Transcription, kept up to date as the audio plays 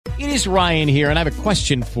It is Ryan here, and I have a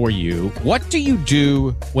question for you. What do you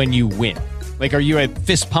do when you win? Like, are you a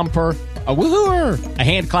fist pumper, a woohooer, a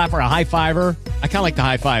hand clapper, a high fiver? I kind of like the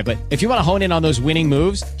high five, but if you want to hone in on those winning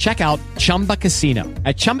moves, check out Chumba Casino.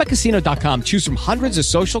 At ChumbaCasino.com, choose from hundreds of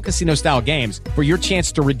social casino-style games for your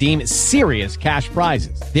chance to redeem serious cash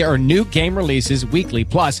prizes. There are new game releases weekly,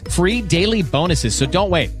 plus free daily bonuses, so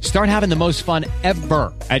don't wait. Start having the most fun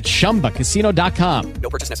ever at ChumbaCasino.com. No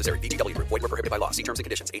purchase necessary. VGW. Void where prohibited by law. See terms and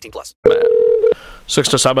conditions. 18+.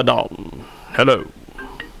 Sixtus Atabong. Hello.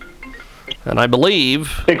 And I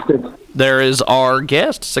believe there is our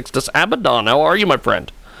guest, Sixtus Atabong. How are you, my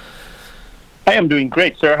friend? I am doing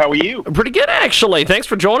great, sir. How are you? Pretty good, actually. Thanks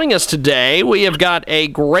for joining us today. We have got a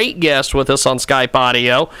great guest with us on Skype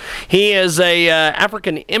audio. He is a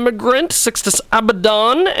African immigrant, Sixtus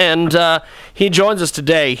Atabong, and he joins us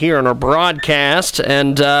today here on our broadcast.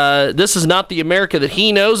 And this is not the America that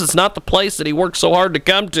he knows. It's not the place that he worked so hard to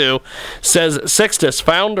come to, says Sixtus,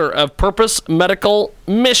 founder of Purpose Medical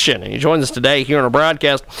Mission. And he joins us today here on our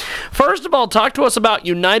broadcast. First of all, talk to us about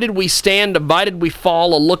United We Stand, Divided We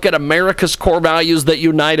Fall, a look at America's core values that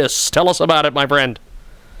unite us. Tell us about it, my friend.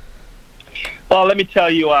 Well, let me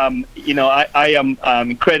tell you, I am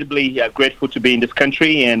incredibly grateful to be in this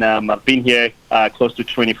country, and I've been here close to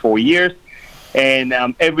 24 years. And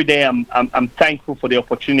every day I'm thankful for the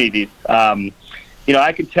opportunities. I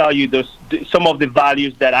can tell you some of the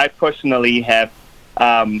values that I personally have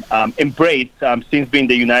embraced since being in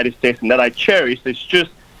the United States and that I cherish. It's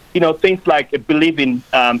just, things like a belief in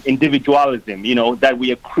individualism, that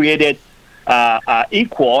we are created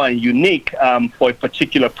equal and unique for a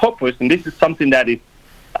particular purpose. And this is something that is,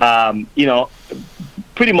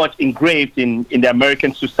 pretty much engraved in the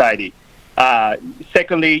American society.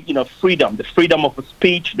 Secondly, freedom, the freedom of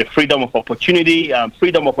speech, the freedom of opportunity,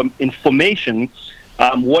 freedom of information.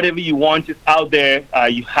 Whatever you want is out there.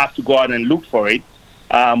 You have to go out and look for it.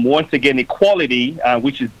 Once again, equality,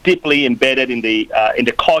 which is deeply embedded in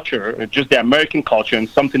the culture, just the American culture, and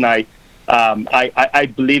something I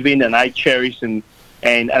believe in and I cherish, and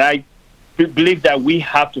I believe that we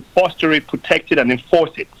have to foster it, protect it, and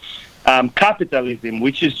enforce it. Capitalism,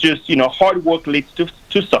 which is just hard work leads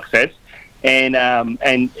to success, and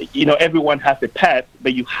everyone has a path,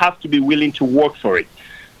 but you have to be willing to work for it.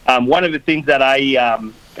 One of the things that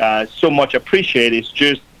I so much appreciate is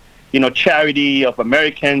just charity of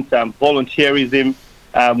Americans, volunteerism,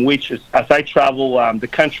 which is, as I travel the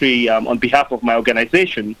country on behalf of my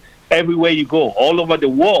organization, everywhere you go, all over the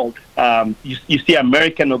world, you see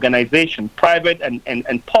American organizations, private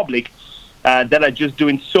and public, that are just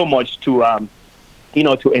doing so much to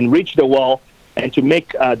enrich the world and to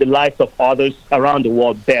make the lives of others around the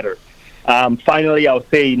world better. Finally, I would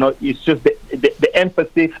say, it's just the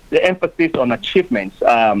emphasis on achievements,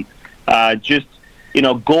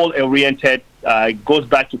 goal-oriented, goes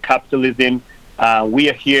back to capitalism. We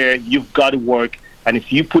are here, you've got to work, and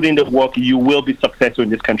if you put in the work, you will be successful in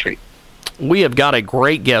this country. We have got a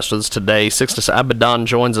great guest with us today. Sixtus Atabong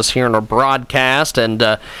joins us here in our broadcast,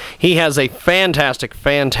 and he has a fantastic,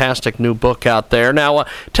 fantastic new book out there. Now,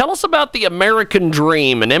 tell us about the American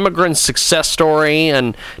Dream, an immigrant success story,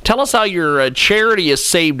 and tell us how your charity has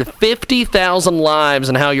saved 50,000 lives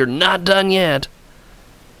and how you're not done yet.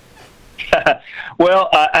 Well,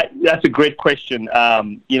 that's a great question.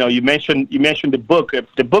 You mentioned the book.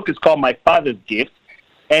 The book is called My Father's Gift,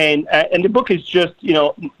 and the book is just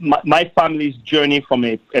my family's journey from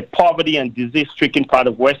a poverty and disease-stricken part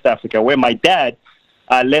of West Africa, where my dad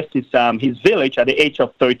left his village at the age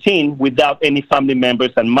of 13 without any family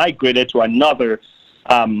members and migrated to another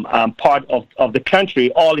part of the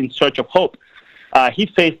country, all in search of hope. He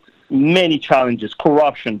faced many challenges: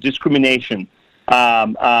 corruption, discrimination.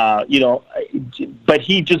 But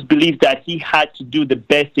he just believed that he had to do the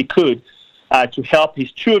best he could to help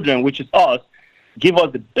his children, which is us, give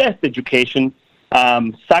us the best education,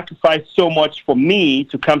 sacrifice so much for me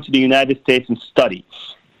to come to the United States and study.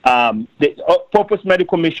 The Purpose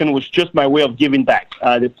Medical Mission was just my way of giving back.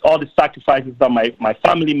 All the sacrifices that my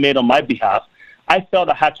family made on my behalf, I felt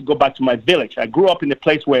I had to go back to my village. I grew up in a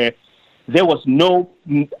place where there was no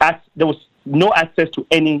access to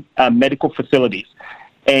any medical facilities.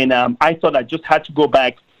 And I thought I just had to go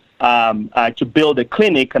back to build a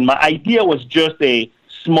clinic. And my idea was just a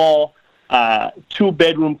small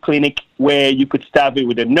 2-bedroom clinic where you could start it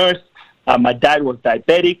with a nurse. My dad was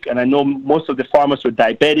diabetic, and I know most of the farmers were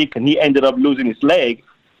diabetic, and he ended up losing his leg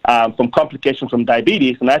from complications from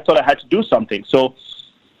diabetes. And I thought I had to do something. So,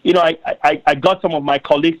 I got some of my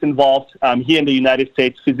colleagues involved here in the United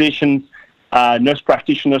States, physicians, nurse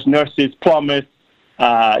practitioners, nurses, plumbers,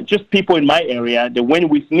 just people in my area. They went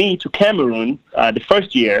with me to Cameroon the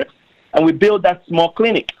first year, and we built that small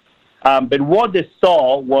clinic. But what they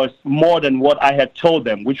saw was more than what I had told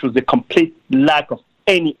them, which was the complete lack of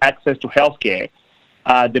any access to healthcare.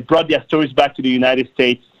 They brought their stories back to the United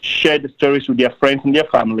States, shared the stories with their friends and their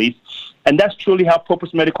families, and that's truly how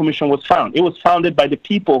Purpose Medical Mission was found. It was founded by the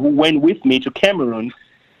people who went with me to Cameroon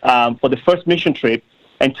for the first mission trip,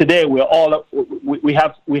 and today we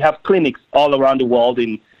have clinics all around the world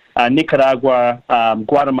in Nicaragua,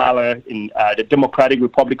 Guatemala, in the Democratic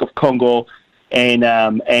Republic of Congo, and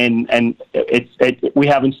we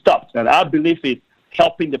haven't stopped. And our belief is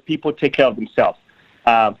helping the people take care of themselves.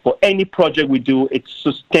 For any project we do, it's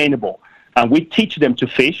sustainable. We teach them to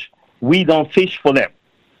fish. We don't fish for them.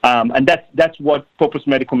 And that's what Purpose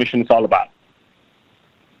Medical Mission is all about.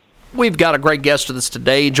 We've got a great guest with us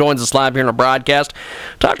today. He joins us live here in our broadcast.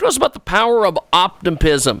 Talk to us about the power of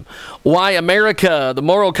optimism. Why America, the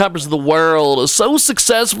moral compass of the world, is so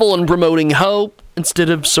successful in promoting hope instead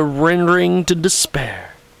of surrendering to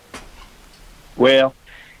despair. Well,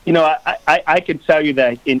 I can tell you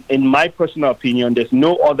that in my personal opinion, there's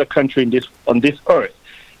no other country on this earth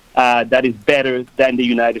that is better than the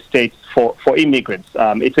United States for immigrants.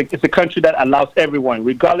 It's a country that allows everyone,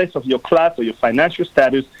 regardless of your class or your financial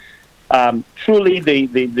status, truly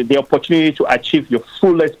the opportunity to achieve your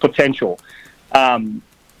fullest potential.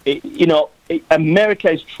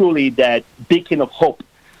 America is truly that beacon of hope.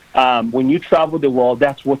 When you travel the world,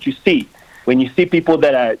 that's what you see. When you see people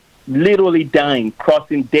that are literally dying,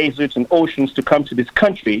 crossing deserts and oceans to come to this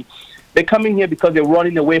country, they're coming here because they're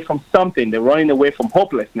running away from something. They're running away from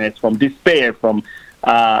hopelessness, from despair, from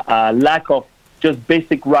lack of just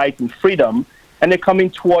basic rights and freedom, and they're coming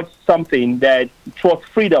towards something towards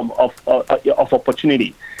freedom of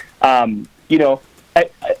opportunity. And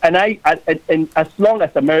as long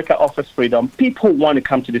as America offers freedom, people want to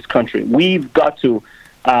come to this country. We've got to,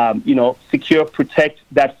 secure, protect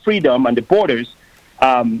that freedom and the borders.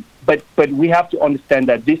 But we have to understand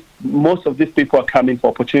that most of these people are coming for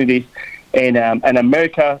opportunities, and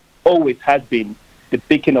America always has been the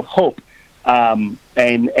beacon of hope,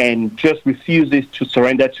 and just refuses to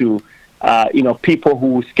surrender to people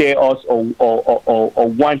who scare us or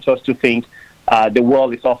want us to think the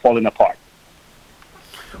world is all falling apart.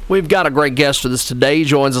 We've got a great guest with us today. He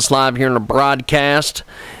joins us live here in the broadcast.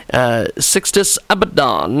 Sixtus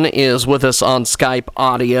Atabong is with us on Skype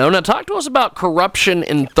audio. Now, talk to us about corruption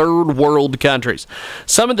in third world countries,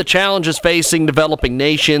 some of the challenges facing developing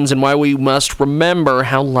nations, and why we must remember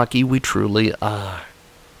how lucky we truly are.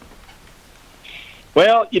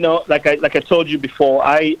 Well, like I told you before,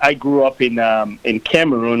 I grew up in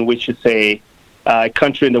Cameroon, which is a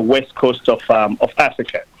country in the west coast of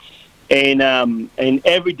Africa. And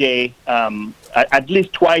every day, at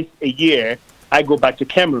least twice a year, I go back to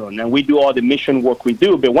Cameroon, and we do all the mission work we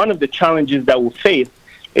do. But one of the challenges that we face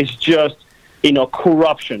is just,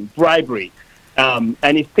 corruption, bribery, and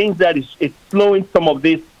it's things that it's slowing some of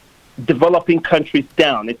these developing countries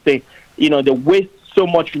down. They waste so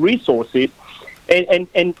much resources,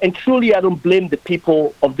 and truly, I don't blame the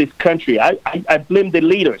people of this country. I blame the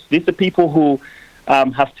leaders. These are people who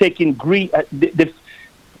have taken greed.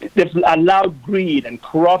 They've allowed greed and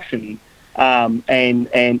corruption and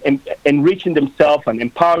enriching themselves and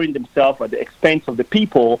empowering themselves at the expense of the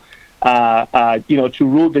people, to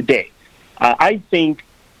rule the day. I think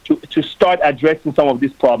to start addressing some of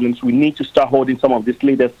these problems, we need to start holding some of these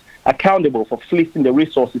leaders accountable for fleecing the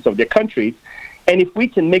resources of their countries. And if we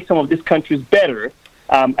can make some of these countries better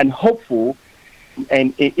and hopeful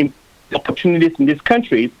and in opportunities in these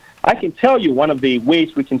countries, I can tell you one of the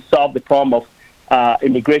ways we can solve the problem of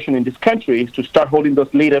immigration in this country is to start holding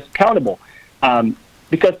those leaders accountable.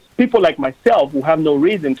 Because people like myself will have no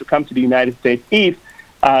reason to come to the United States if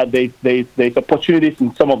there's opportunities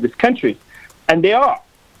in some of these countries. And they are.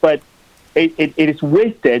 But it is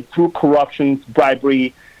wasted through corruption,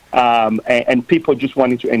 bribery, and people just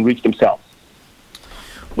wanting to enrich themselves.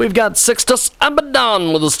 We've got Sixtus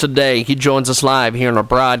Atabong with us today. He joins us live here in our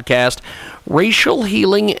broadcast. Racial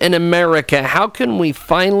healing in America. How can we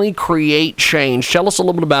finally create change? Tell us a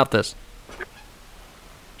little bit about this.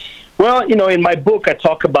 Well, in my book, I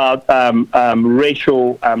talk about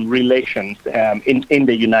racial relations in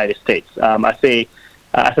the United States. I say,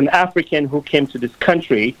 as an African who came to this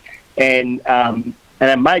country, and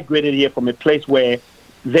I migrated here from a place where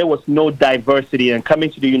there was no diversity, and coming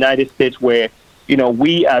to the United States where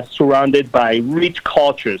we are surrounded by rich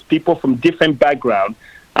cultures, people from different backgrounds,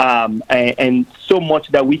 and so much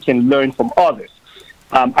that we can learn from others.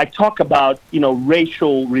 I talk about,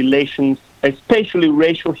 racial relations, especially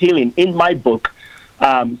racial healing in my book,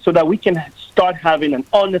 so that we can start having an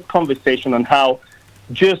honest conversation on how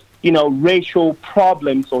just, racial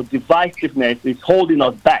problems or divisiveness is holding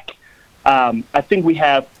us back. I think we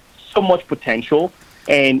have so much potential,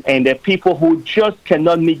 and there are people who just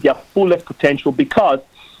cannot meet their fullest potential because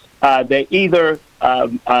they're either,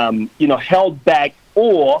 held back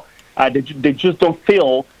or they just don't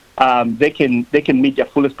feel they can meet their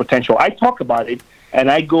fullest potential. I talk about it,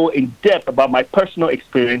 and I go in depth about my personal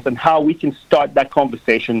experience and how we can start that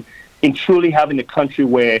conversation in truly having a country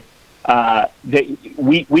where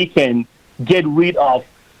we can get rid of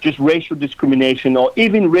just racial discrimination or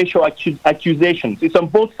even racial accusations. It's on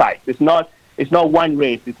both sides. It's not one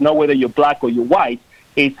race. It's not whether you're black or you're white.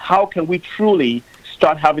 It's how can we truly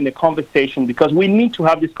start having a conversation, because we need to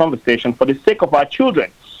have this conversation for the sake of our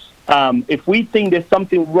children. If we think there's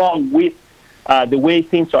something wrong with the way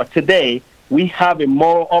things are today, we have a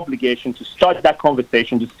moral obligation to start that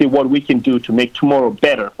conversation to see what we can do to make tomorrow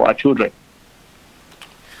better for our children.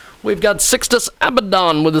 We've got Sixtus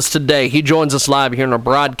Atabong with us today. He joins us live here in our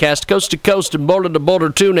broadcast, coast to coast and border to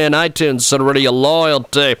border. Tune in, iTunes, Center Radio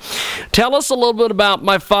Loyalty. Tell us a little bit about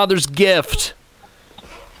My Father's Gift.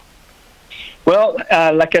 Well,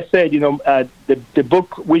 like I said, the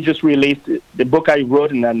book we just released, the book I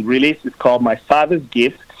wrote and released is called My Father's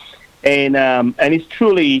Gift, and it's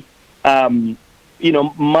truly, my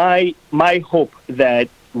hope that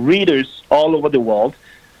readers all over the world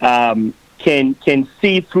can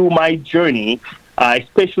see through my journey,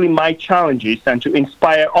 especially my challenges, and to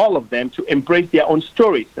inspire all of them to embrace their own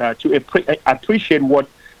stories, to appreciate what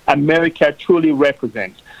America truly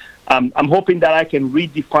represents. I'm hoping that I can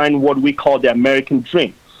redefine what we call the American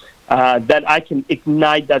dream, that I can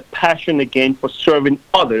ignite that passion again for serving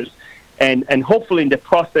others, and hopefully in the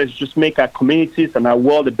process just make our communities and our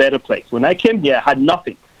world a better place. When I came here, I had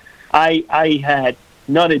nothing. I had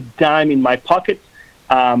not a dime in my pocket.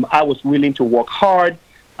 I was willing to work hard,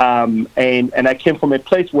 and I came from a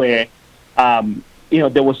place where,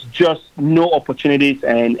 there was just no opportunities,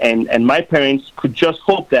 and my parents could just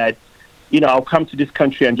hope that, I'll come to this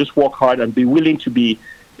country and just work hard and be willing to be,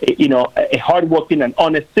 a hardworking and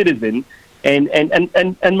honest citizen. And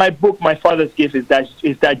my book, My Father's Gift, is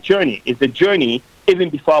that journey. It's a journey even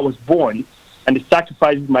before I was born, and the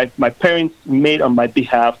sacrifices my parents made on my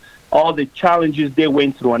behalf, all the challenges they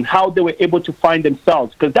went through, and how they were able to find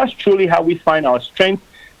themselves. Because that's truly how we find our strengths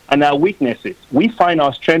and our weaknesses. We find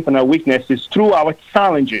our strength and our weaknesses through our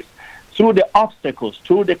challenges, through the obstacles,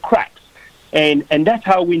 through the cracks. And that's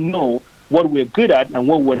how we know what we're good at and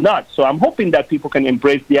what we're not. So I'm hoping that people can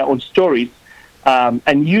embrace their own stories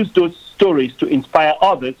and use those stories to inspire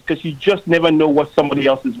others, because you just never know what somebody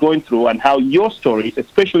else is going through and how your stories,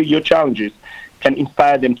 especially your challenges, can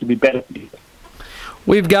inspire them to be better people.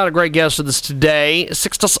 We've got a great guest with us today.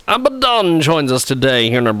 Sixtus Atabong joins us today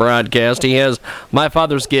here in our broadcast. He has My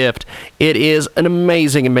Father's Gift. It is an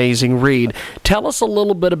amazing, amazing read. Tell us a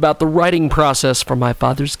little bit about the writing process for My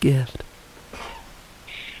Father's Gift.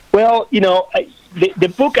 Well,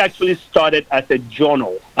 the book actually started as a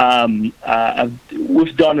journal.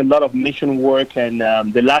 We've done a lot of mission work, and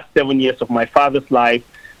the last 7 years of my father's life,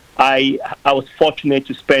 I was fortunate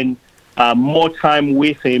to spend more time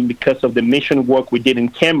with him because of the mission work we did in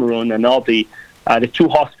Cameroon and all the 2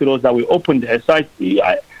 hospitals that we opened there. So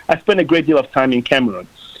I spent a great deal of time in Cameroon.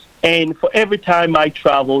 And for every time I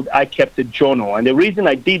traveled, I kept a journal. And the reason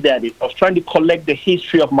I did that is I was trying to collect the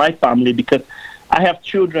history of my family, because I have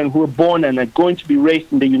children who are born and are going to be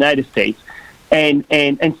raised in the United States. And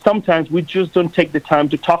sometimes we just don't take the time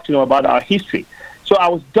to talk to them about our history. So I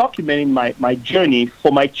was documenting my journey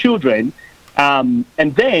for my children. And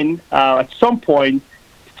then at some point,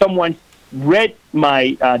 someone read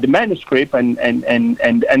the manuscript and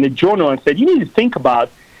the journal and said, you need to think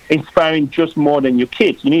about inspiring just more than your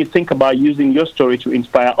kids. You need to think about using your story to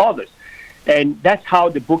inspire others. And that's how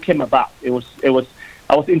the book came about. I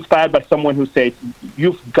was inspired by someone who said,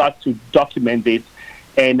 you've got to document this.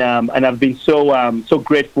 And I've been so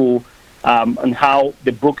grateful on how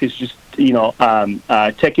the book is just,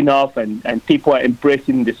 taking off, and people are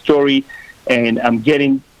embracing the story. And I'm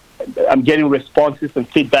getting responses and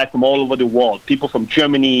feedback from all over the world. People from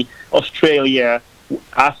Germany, Australia,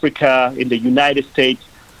 Africa, in the United States,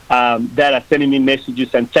 that are sending me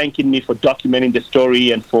messages and thanking me for documenting the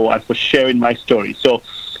story and for sharing my story. So,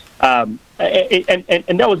 and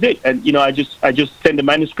that was it. And I just sent the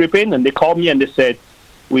manuscript in, and they called me and they said,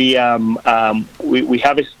 we have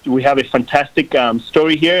a fantastic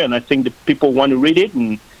story here, and I think the people want to read it,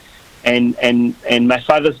 and My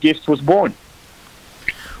Father's Gift was born.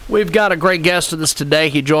 We've got a great guest with us today.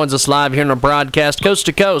 He joins us live here in a broadcast, coast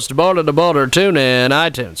to coast, border to border. Tune in,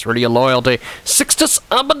 iTunes, Radio Loyalty. Sixtus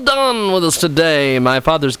Atabong with us today. My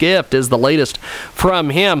Father's Gift is the latest from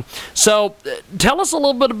him. So tell us a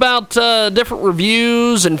little bit about different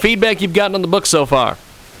reviews and feedback you've gotten on the book so far.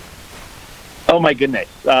 Oh, my goodness.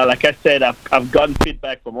 Like I said, I've gotten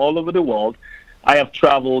feedback from all over the world. I have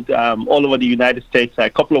traveled all over the United States. A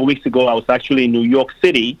couple of weeks ago, I was actually in New York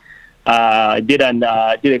City. I did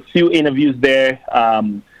a few interviews there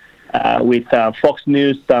with Fox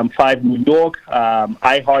News 5 New York,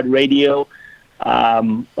 iHeartRadio.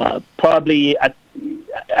 Probably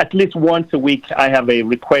at least once a week, I have a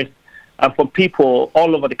request from people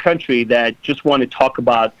all over the country that just want to talk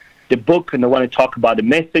about the book, and they want to talk about the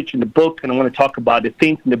message in the book, and they want to talk about the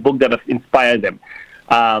things in the book that have inspired them.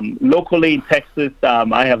 Locally in Texas,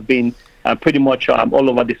 I have been pretty much all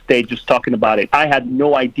over the state just talking about it. I had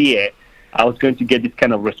no idea I was going to get this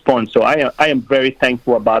kind of response, so I am very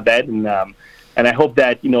thankful about that, and I hope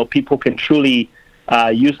that people can truly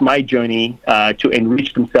use my journey to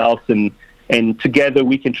enrich themselves, and together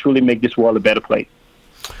we can truly make this world a better place.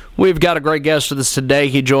 We've got a great guest with us today.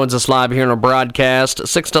 He joins us live here in a broadcast.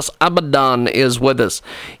 Sixtus Atabong is with us.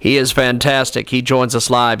 He is fantastic. He joins us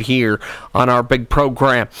live here on our big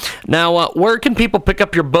program. Now, where can people pick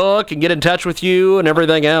up your book and get in touch with you and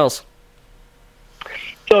everything else?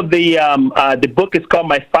 So the book is called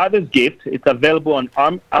My Father's Gift. It's available on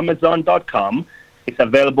Amazon.com. It's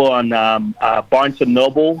available on Barnes &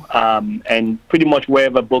 Noble and pretty much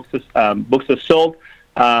wherever books are sold.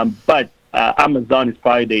 But Amazon is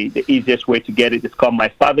probably the easiest way to get it. It's called My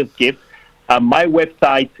Father's Gift. My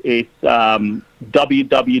website is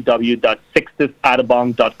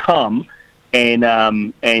www.sixtusatabong.com,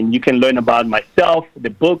 and you can learn about myself, the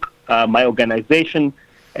book, my organization,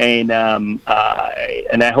 and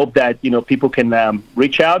I hope that people can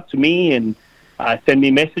reach out to me and send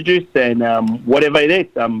me messages, and whatever it is,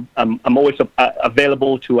 I'm always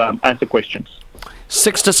available to answer questions.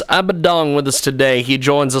 Sixtus Atabong with us today. He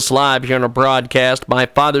joins us live here on a broadcast. My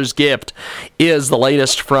Father's Gift is the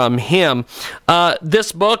latest from him.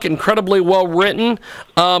 This book, incredibly well written.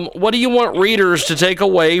 What do you want readers to take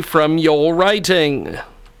away from your writing?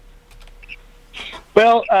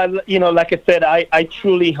 Well, like I said, I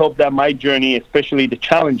truly hope that my journey, especially the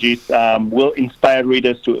challenges, will inspire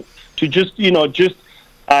readers to just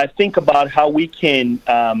think about how we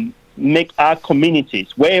can make our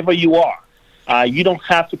communities, wherever you are. You don't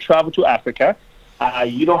have to travel to Africa.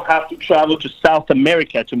 You don't have to travel to South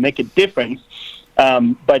America to make a difference.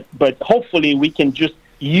 But hopefully we can just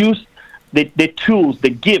use the tools, the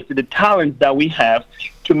gifts, the talents that we have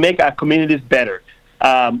to make our communities better.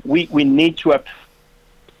 We need to have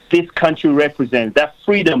this country represents, that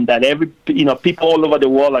freedom that people all over the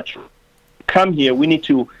world are come here. We need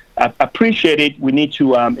to appreciate it. We need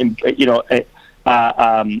to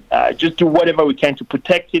just do whatever we can to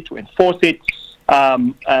protect it, to enforce it.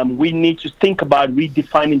 We need to think about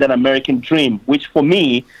redefining that American dream, which for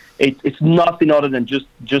me, it's nothing other than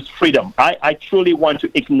just freedom. I truly want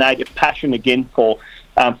to ignite a passion again for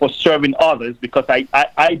serving others, because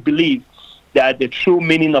I believe that the true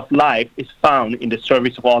meaning of life is found in the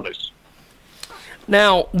service of others.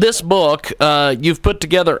 Now, this book, you've put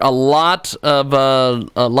together a lot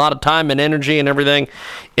of time and energy and everything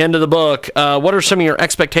into the book. What are some of your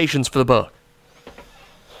expectations for the book?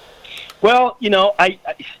 Well, I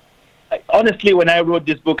honestly, when I wrote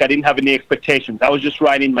this book, I didn't have any expectations. I was just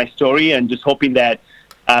writing my story and just hoping that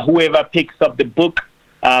whoever picks up the book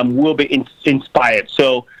will be inspired.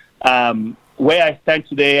 So where I stand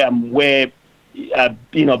today, I'm way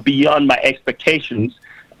beyond my expectations.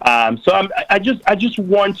 So I just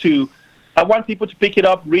want people to pick it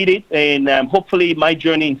up, read it, and hopefully my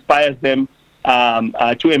journey inspires them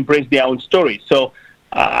to embrace their own story. So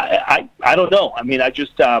I don't know. I mean, I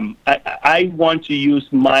want to use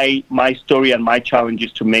my story and my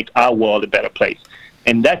challenges to make our world a better place,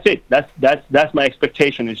 and that's it. That's my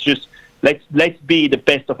expectation. It's just let's be the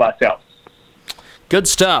best of ourselves. Good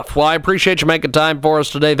stuff. Well, I appreciate you making time for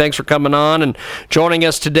us today. Thanks for coming on and joining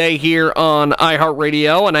us today here on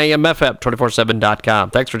iHeartRadio and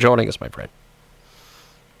AMFM247.com. Thanks for joining us, my friend.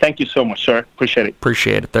 Thank you so much, sir. Appreciate it.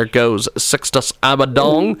 Appreciate it. There goes Sixtus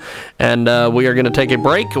Atabong. And we are going to take a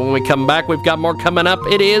break. When we come back, we've got more coming up.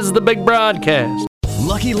 It is the big broadcast.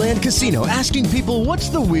 Lucky Land Casino, asking people, what's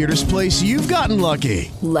the weirdest place you've gotten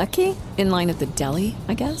lucky? Lucky? In line at the deli,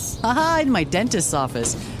 I guess? Aha, in my dentist's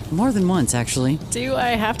office. More than once, actually. Do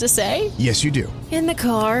I have to say? Yes, you do. In the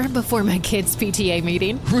car before my kids' PTA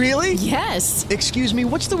meeting. Really? Yes. Excuse me,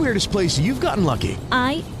 what's the weirdest place you've gotten lucky?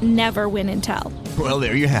 I never win and tell. Well,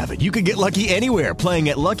 there you have it. You can get lucky anywhere, playing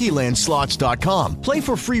at LuckyLandSlots.com. Play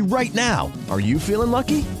for free right now. Are you feeling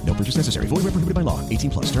lucky? No purchase necessary. Void where prohibited by law.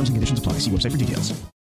 18+. Terms and conditions apply. See website for details.